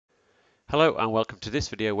Hello and welcome to this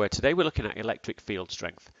video where today we're looking at electric field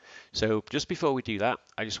strength. So just before we do that,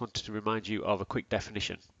 I just wanted to remind you of a quick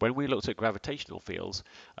definition. When we looked at gravitational fields,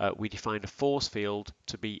 we defined a force field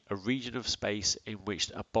to be a region of space in which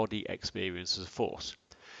a body experiences a force.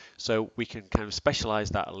 So we can kind of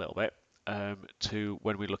specialize that a little bit to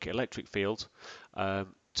when we look at electric fields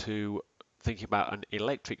to thinking about an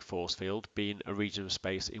electric force field being a region of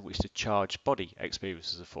space in which the charged body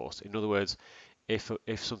experiences a force. In other words, if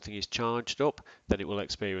something is charged up, then it will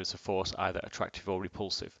experience a force either attractive or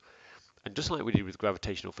repulsive. And just like we did with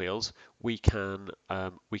gravitational fields, we can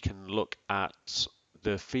look at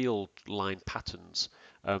the field line patterns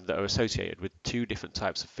that are associated with two different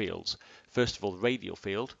types of fields. First of all, the radial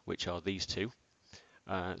field, which are these two.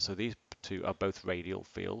 So these two are both radial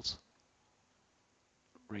fields,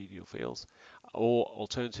 or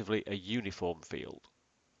alternatively a uniform field,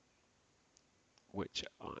 which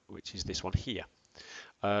is this one here.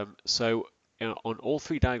 So on all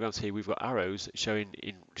three diagrams here, we've got arrows showing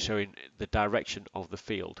the direction of the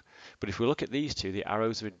field. But if we look at these two, the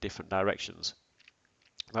arrows are in different directions.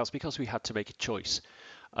 That's because we had to make a choice.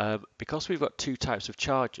 Because we've got two types of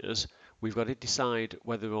charges, we've got to decide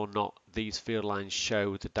whether or not these field lines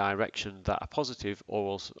show the direction that a positive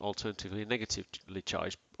or alternatively negatively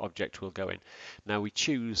charged object will go in. Now we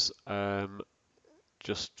choose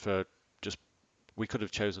we could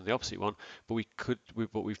have chosen the opposite one, but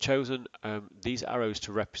we've chosen these arrows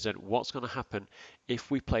to represent what's going to happen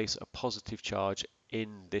if we place a positive charge in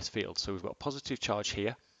this field. So we've got a positive charge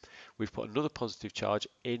here. We've put another positive charge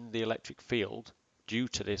in the electric field due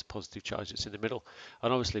to this positive charge that's in the middle.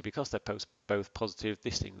 And obviously, because they're both positive,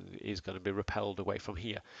 this thing is going to be repelled away from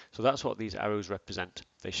here. So that's what these arrows represent.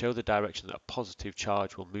 They show the direction that a positive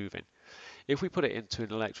charge will move in. If we put it into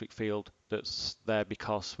an electric field that's there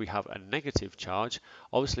because we have a negative charge,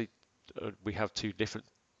 obviously we have two different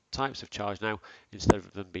types of charge now instead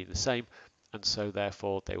of them being the same, and so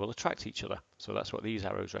therefore they will attract each other. So that's what these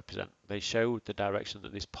arrows represent. They show the direction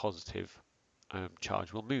that this positive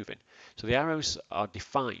charge will move in. So the arrows are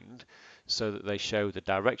defined so that they show the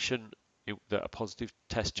direction that a positive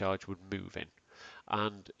test charge would move in.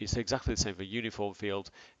 And it's exactly the same for a uniform field.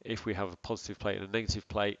 If we have a positive plate and a negative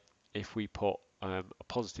plate, if we put a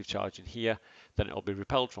positive charge in here, then it'll be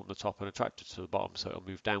repelled from the top and attracted to the bottom, so it'll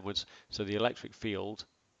move downwards. So the electric field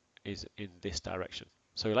is in this direction.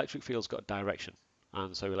 So electric field's got a direction,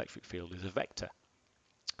 and so electric field is a vector.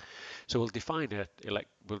 So we're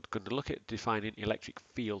going to look at defining electric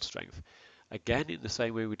field strength. Again, in the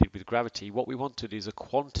same way we did with gravity, what we wanted is a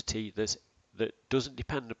quantity that doesn't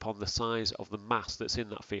depend upon the size of the mass that's in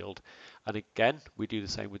that field. And again, we do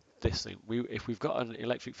the same with this thing. If we've got an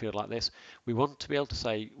electric field like this, we want to be able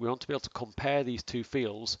to compare these two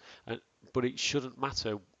fields, but it shouldn't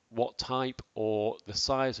matter what type or the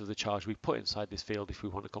size of the charge we put inside this field if we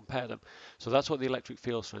want to compare them. So that's what the electric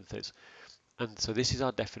field strength is. And so this is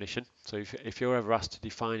our definition. So if you're ever asked to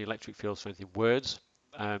define electric field strength in words,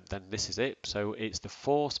 then this is it. So it's the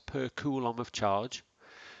force per coulomb of charge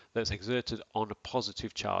that's exerted on a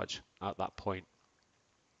positive charge at that point.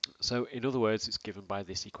 So in other words, it's given by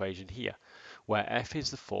this equation here, where F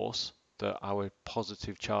is the force that our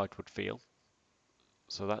positive charge would feel.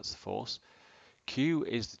 So that's the force. Q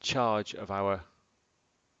is the charge of our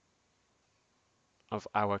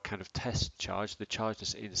kind of test charge, the charge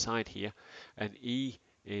that's inside here, and E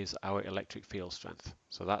is our electric field strength.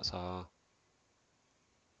 So that's our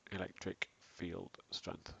electric field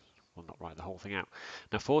strength. We'll not write the whole thing out.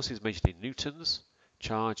 Now force is measured in newtons,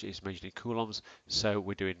 charge is measured in coulombs, so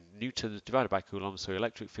we're doing newtons divided by coulombs, so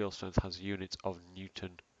electric field strength has units of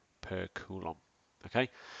newton per coulomb. Okay,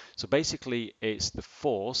 so basically it's the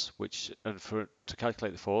force, to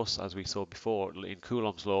calculate the force, as we saw before in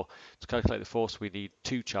Coulomb's law, to calculate the force we need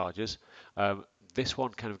two charges. This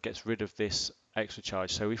one kind of gets rid of this extra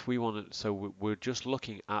charge. So if we want to, so we're just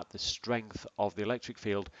looking at the strength of the electric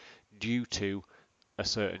field due to a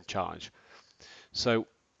certain charge. So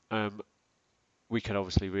we can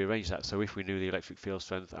obviously rearrange that. So if we knew the electric field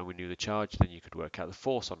strength and we knew the charge, then you could work out the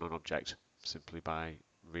force on an object simply by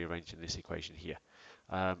rearranging this equation here.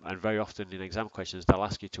 And very often in exam questions they'll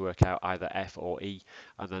ask you to work out either F or E,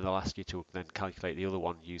 and then they'll ask you to then calculate the other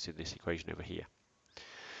one using this equation over here.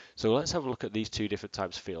 So let's have a look at these two different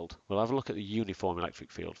types of field. We'll have a look at the uniform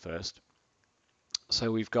electric field first.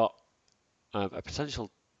 So we've got a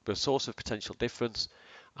source of potential difference,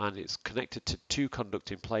 and it's connected to two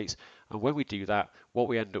conducting plates, and when we do that, what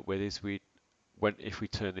we end up with is if we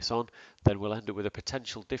turn this on, then we'll end up with a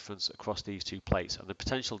potential difference across these two plates, and the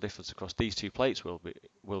potential difference across these two plates will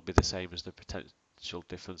be the same as the potential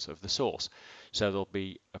difference of the source. So there'll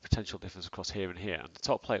be a potential difference across here and here, and the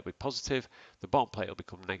top plate will be positive, the bottom plate will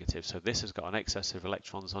become negative. So this has got an excess of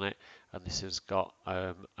electrons on it, and this has got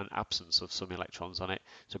an absence of some electrons on it.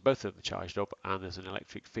 So both of them are charged up, and there's an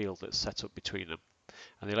electric field that's set up between them.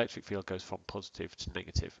 And the electric field goes from positive to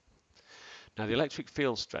negative. Now the electric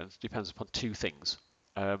field strength depends upon two things.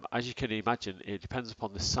 As you can imagine, it depends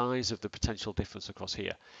upon the size of the potential difference across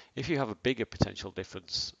here. If you have a bigger potential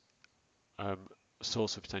difference,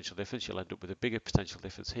 source of potential difference, you'll end up with a bigger potential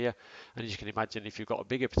difference here. And as you can imagine, if you've got a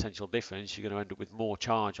bigger potential difference, you're going to end up with more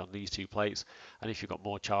charge on these two plates. And if you've got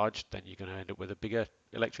more charge, then you're going to end up with a bigger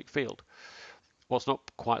electric field. What's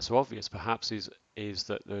not quite so obvious, perhaps, is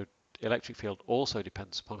that the electric field also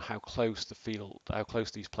depends upon how close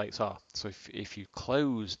these plates are. So if you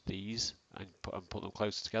close these and put them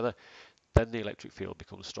closer together, then the electric field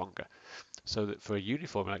becomes stronger. So that for a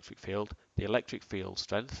uniform electric field, the electric field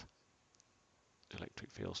strength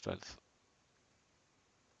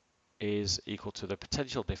is equal to the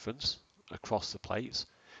potential difference across the plates,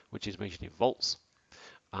 which is measured in volts,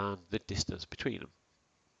 and the distance between them,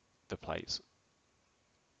 the plates,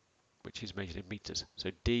 which is measured in meters.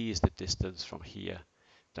 So D is the distance from here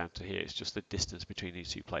down to here. It's just the distance between these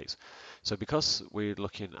two plates. So because we're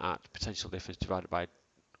looking at potential difference divided by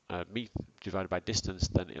distance,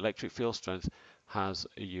 then electric field strength has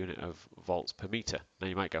a unit of volts per meter. Now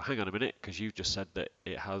you might go, hang on a minute, because you just said that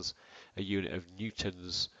it has a unit of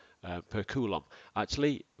newtons per coulomb.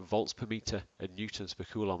 Actually, volts per meter and newtons per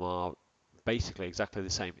coulomb are basically exactly the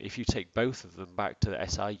same. If you take both of them back to the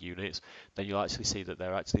SI units, then you'll actually see that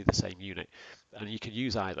they're actually the same unit. And you can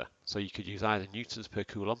use either. So you could use either newtons per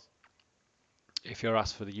coulomb if you're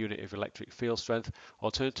asked for the unit of electric field strength.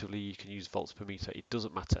 Alternatively, you can use volts per meter. It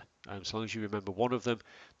doesn't matter. As long as you remember one of them,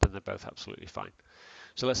 then they're both absolutely fine.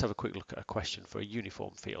 So let's have a quick look at a question for a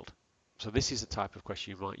uniform field. So this is the type of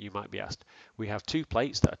question you might be asked. We have two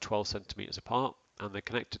plates that are 12 centimeters apart, and they're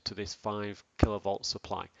connected to this 5 kilovolt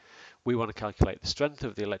supply. We want to calculate the strength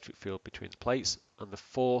of the electric field between the plates and the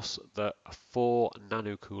force that a 4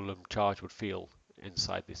 nanocoulomb charge would feel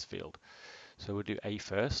inside this field. So we'll do A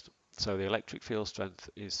first. So the electric field strength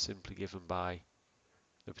is simply given by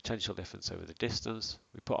the potential difference over the distance.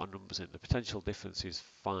 We put our numbers in. The potential difference is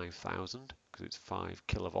 5,000 because it's 5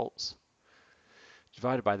 kilovolts.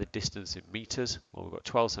 Divided by the distance in meters. Well, we've got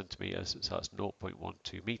 12 centimeters, so that's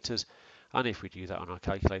 0.12 meters. And if we do that on our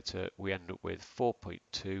calculator, we end up with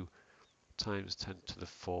 4.2 times 10 to the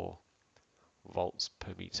 4 volts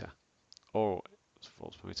per meter, or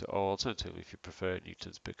alternatively, if you prefer,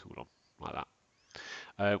 newtons per coulomb, like that.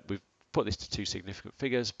 We've put this to two significant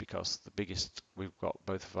figures because the biggest, we've got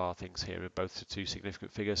both of our things here are both to two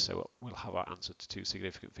significant figures, so we'll have our answer to two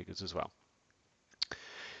significant figures as well.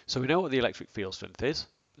 So we know what the electric field strength is.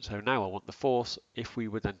 So now I want the force if we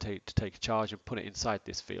would then take a charge and put it inside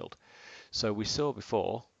this field. So we saw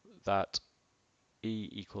before that E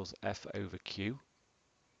equals F over Q,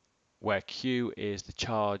 where Q is the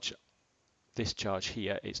charge, this charge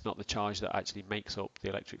here. It's not the charge that actually makes up the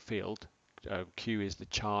electric field. Q is the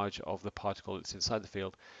charge of the particle that's inside the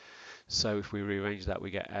field. So if we rearrange that, we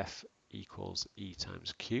get F equals E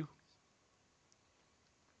times Q.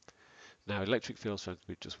 Now electric field strength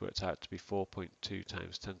we've just worked out to be 4.2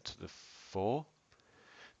 times 10 to the 4.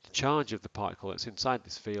 The charge of the particle that's inside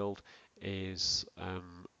this field is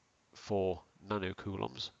 4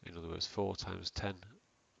 nanocoulombs, in other words 4 times 10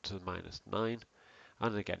 to the minus 9.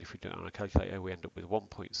 And again, if we do it on a calculator, we end up with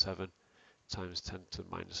 1.7 times 10 to the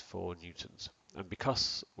minus 4 newtons. And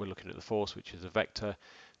because we're looking at the force, which is a vector,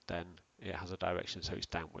 then it has a direction, so it's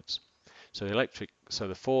downwards. So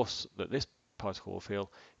the force that this particle will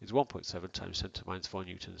feel is 1.7 times 10 to the minus 4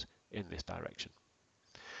 newtons in this direction.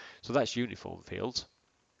 So that's uniform fields.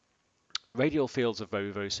 Radial fields are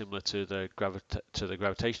very, very similar to the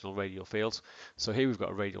gravitational radial fields. So here we've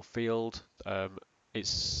got a radial field.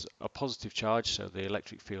 It's a positive charge, so the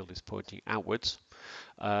electric field is pointing outwards.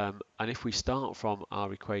 And if we start from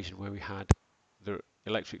our equation where we had the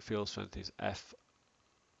electric field strength is F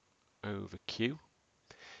over Q.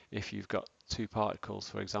 If you've got two particles,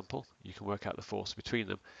 for example, you can work out the force between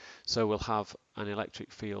them. So we'll have an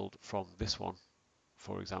electric field from this one,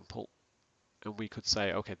 for example, and we could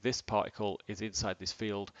say, okay, this particle is inside this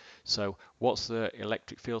field, so what's the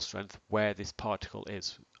electric field strength where this particle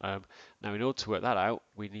is? Now, in order to work that out,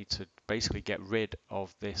 we need to basically get rid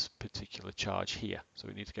of this particular charge here. So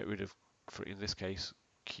we need to get rid of, in this case,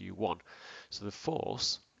 Q1. So the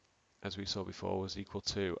force, as we saw before, was equal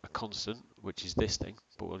to a constant, which is this thing,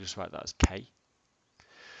 but we'll just write that as K,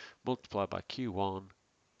 multiplied by Q1,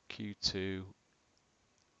 Q2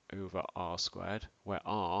 over R squared, where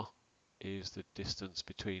R is the distance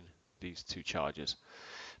between these two charges.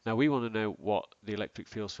 Now we want to know what the electric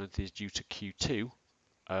field strength is due to Q2,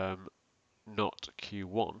 not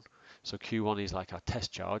Q1. So Q1 is like our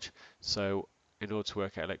test charge. So in order to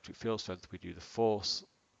work out electric field strength, we do the force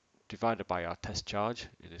divided by our test charge,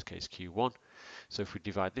 in this case Q1. So if we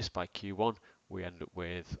divide this by Q1, we end up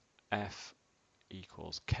with F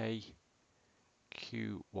equals K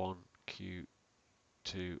Q1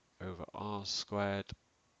 Q2 over R squared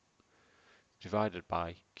divided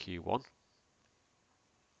by Q1.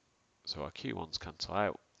 So our Q1s cancel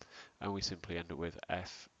out, and we simply end up with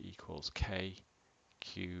F equals K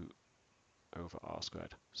Q over R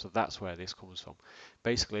squared. So that's where this comes from.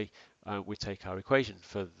 Basically, we take our equation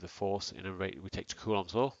for the force in a rate, we take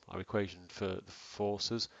Coulomb's law, our equation for the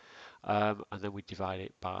forces, and then we divide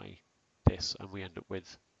it by this, and we end up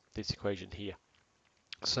with this equation here.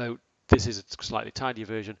 So this is a slightly tidier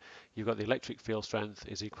version. You've got the electric field strength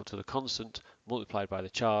is equal to the constant multiplied by the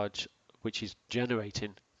charge, which is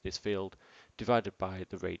generating this field, divided by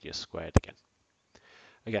the radius squared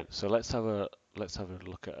again. So let's have a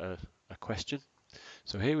look at a question.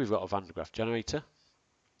 So here we've got a Van de Graaff generator,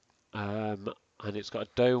 and it's got a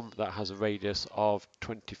dome that has a radius of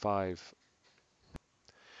 25,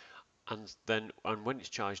 and when it's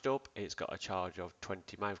charged up, it's got a charge of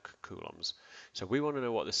 20 microcoulombs. So we want to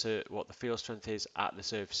know what the field strength is at the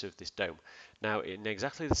surface of this dome. Now, in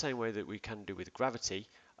exactly the same way that we can do with gravity,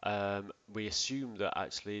 we assume that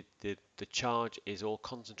actually the charge is all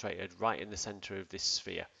concentrated right in the center of this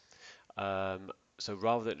sphere. So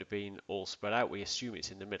rather than it being all spread out, we assume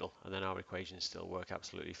it's in the middle, and then our equations still work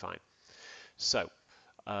absolutely fine. So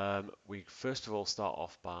we first of all start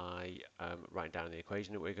off by writing down the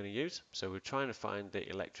equation that we're going to use. So we're trying to find the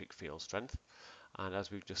electric field strength, and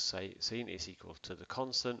as we've just seen, it's equal to the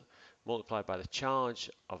constant multiplied by the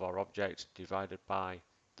charge of our object divided by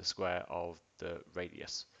the square of the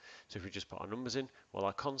radius. So if we just put our numbers in, well,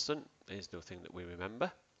 our constant is nothing that we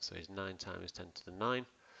remember, so it's 9 times 10 to the 9,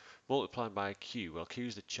 multiplied by Q. Well, Q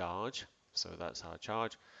is the charge, so that's our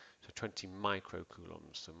charge, so 20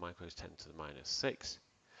 microcoulombs, so micro is 10 to the minus 6,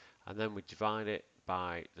 and then we divide it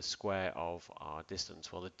by the square of our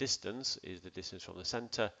distance. Well, the distance is the distance from the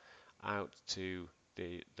center out to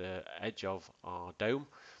the edge of our dome,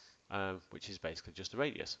 which is basically just the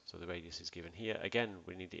radius. So the radius is given here. Again,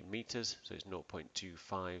 we need it in meters, so it's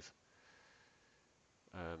 0.25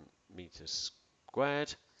 meters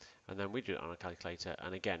squared. And then we do it on a calculator,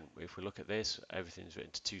 and again, if we look at this, everything's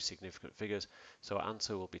written to two significant figures, so our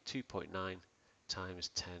answer will be 2.9 times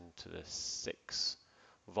 10 to the 6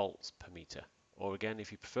 volts per meter, or again,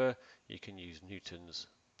 if you prefer, you can use newtons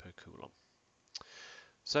per coulomb.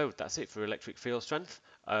 So that's it for electric field strength.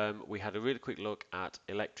 We had a really quick look at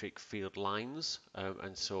electric field lines,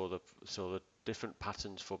 and saw the different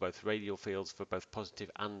patterns for both radial fields for both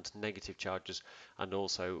positive and negative charges, and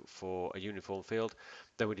also for a uniform field.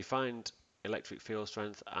 Then we defined electric field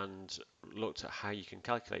strength and looked at how you can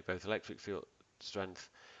calculate both electric field strength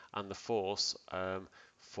and the force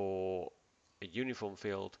for a uniform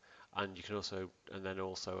field, and you can also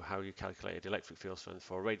how you calculated electric field strength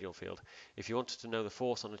for a radial field. If you wanted to know the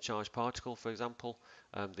force on a charged particle, for example,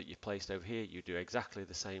 that you placed over here, you do exactly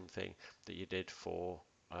the same thing that you did for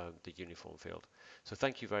the uniform field. So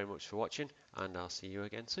thank you very much for watching, and I'll see you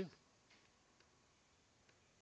again soon.